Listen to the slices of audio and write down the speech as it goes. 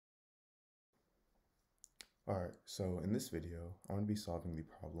Alright, so in this video, I'm going to be solving the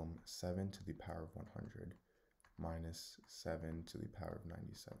problem 7 to the power of 100 minus 7 to the power of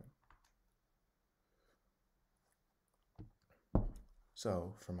 97.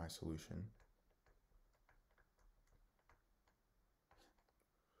 So, for my solution,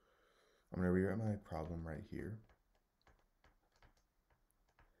 I'm going to rewrite my problem right here.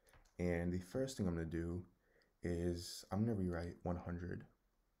 And the first thing I'm going to do is I'm going to rewrite 100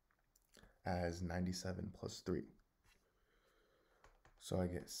 as 97 plus 3. So I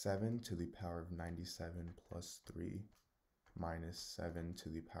get 7 to the power of 97 plus 3 minus 7 to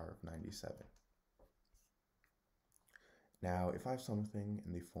the power of 97. Now, if I have something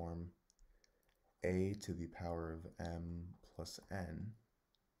in the form a to the power of m plus n,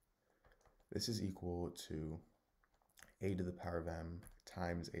 this is equal to a to the power of m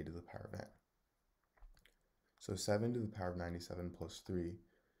times a to the power of n. So 7 to the power of 97 plus 3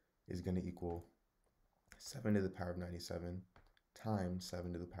 is going to equal 7 to the power of 97 times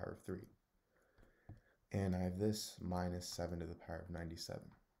 7 to the power of 3. And I have this minus 7 to the power of 97.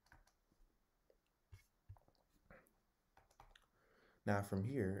 Now from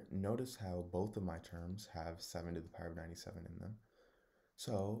here, notice how both of my terms have 7 to the power of 97 in them.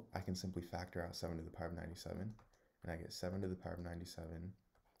 So I can simply factor out 7 to the power of 97, and I get 7 to the power of 97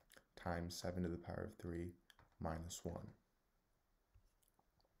 times 7 to the power of 3 minus 1.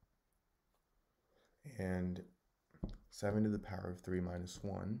 And 7 to the power of 3 minus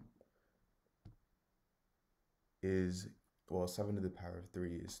 1 is, well, 7 to the power of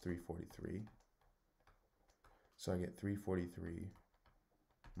 3 is 343. So I get 343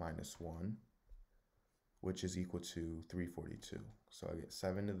 minus 1, which is equal to 342. So I get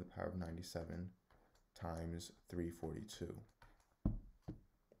 7 to the power of 97 times 342.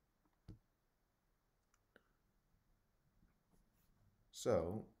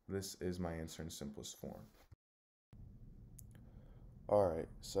 So this is my answer in simplest form. Alright,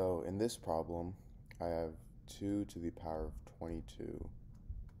 so in this problem, I have 2 to the power of 22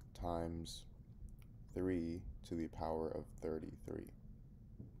 times 3 to the power of 33.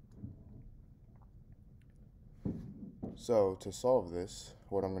 So to solve this,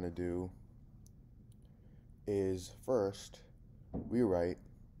 what I'm going to do is first rewrite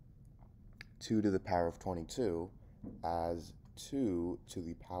 2 to the power of 22 as 2 to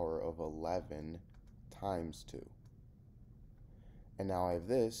the power of 11 times 2. And now I have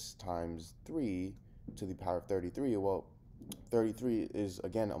this times 3 to the power of 33. Well, 33 is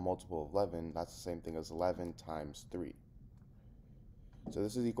again a multiple of 11. That's the same thing as 11 times 3. So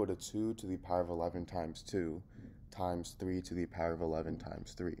this is equal to 2 to the power of 11 times 2 times 3 to the power of 11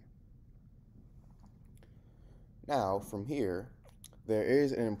 times 3. Now, from here, there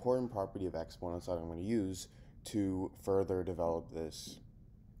is an important property of exponents that I'm going to use to further develop this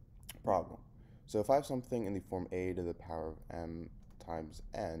problem. So if I have something in the form a to the power of m times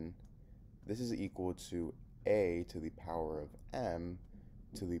n, this is equal to a to the power of m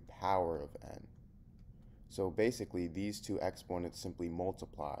to the power of n. So basically, these two exponents simply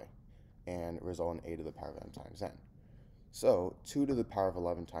multiply and result in a to the power of m times n. So 2 to the power of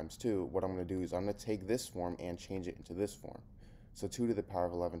 11 times 2, what I'm going to do is I'm going to take this form and change it into this form. So 2 to the power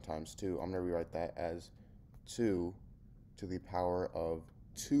of 11 times 2, I'm going to rewrite that as 2 to the power of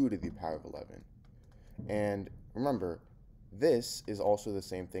 2 to the power of 11. And remember, this is also the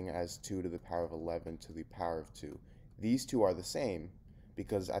same thing as 2 to the power of 11 to the power of 2. These two are the same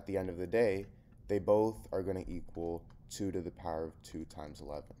because at the end of the day, they both are going to equal 2 to the power of 2 times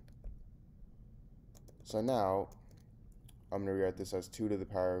 11. So now, I'm going to rewrite this as 2 to the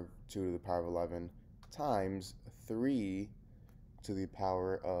power of 2 to the power of 11 times 3 to the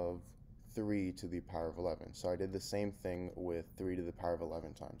power of 3 to the power of 11. So I did the same thing with 3 to the power of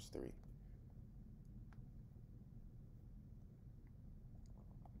 11 times 3.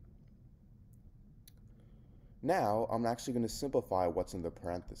 Now, I'm actually going to simplify what's in the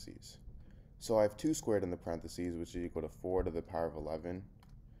parentheses. So I have 2 squared in the parentheses, which is equal to 4 to the power of 11.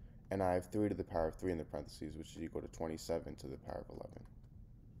 And I have 3 to the power of 3 in the parentheses, which is equal to 27 to the power of 11.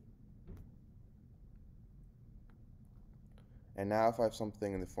 And now if I have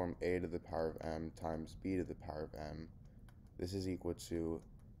something in the form a to the power of m times b to the power of m, this is equal to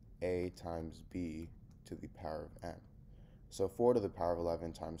a times b to the power of n. So 4 to the power of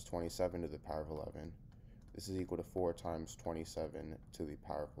 11 times 27 to the power of 11, this is equal to 4 times 27 to the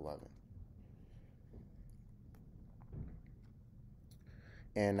power of 11.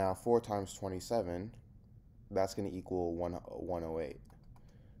 And now 4 times 27, that's going to equal 108.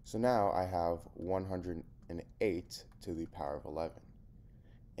 So now I have 108 to the power of 11.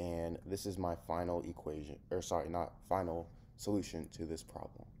 And this is my final equation, or sorry, not final solution to this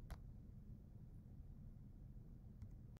problem.